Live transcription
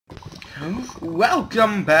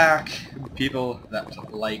Welcome back, people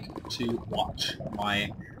that like to watch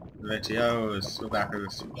my videos. We're back with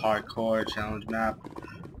this parkour challenge map.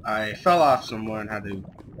 I fell off somewhere and had to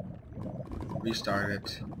restart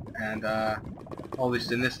it, and at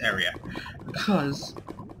least in this area, because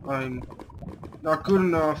I'm not good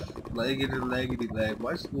enough. Leggedy leg.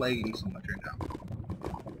 Why is it lagging so much right now?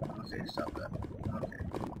 Okay, stop that. Okay.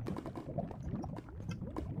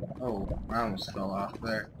 Oh, I almost fell off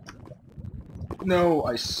there. No,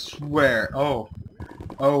 I swear. Oh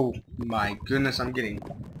my goodness, I'm getting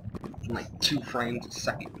like 2 frames a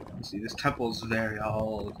second. See, this temple is very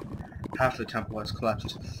old. Half the temple has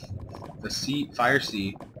collapsed. The fire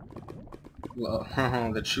sea,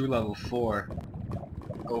 the true level 4.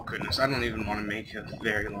 Oh goodness, I don't even want to make a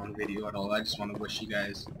very long video at all. I just want to wish you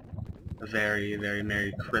guys a very, very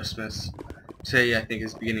Merry Christmas. Today, I think,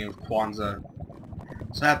 is the beginning of Kwanzaa.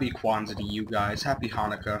 So happy Kwanzaa to you guys. Happy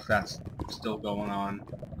Hanukkah if that's still going on.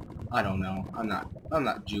 I don't know. I'm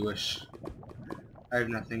not Jewish. I have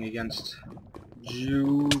nothing against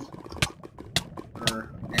Jews or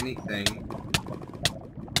anything.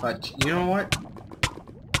 But you know what?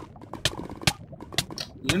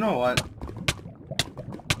 You know what?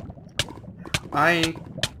 I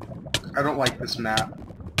don't like this map.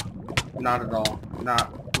 Not at all.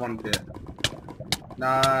 Not one bit.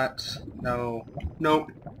 Nope.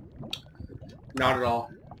 Not at all.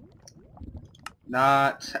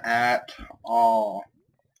 Not at all.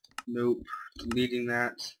 Nope. Deleting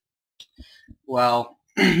that. Well,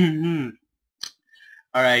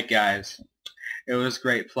 alright guys. It was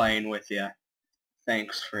great playing with you.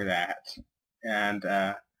 Thanks for that. And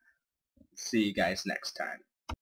see you guys next time.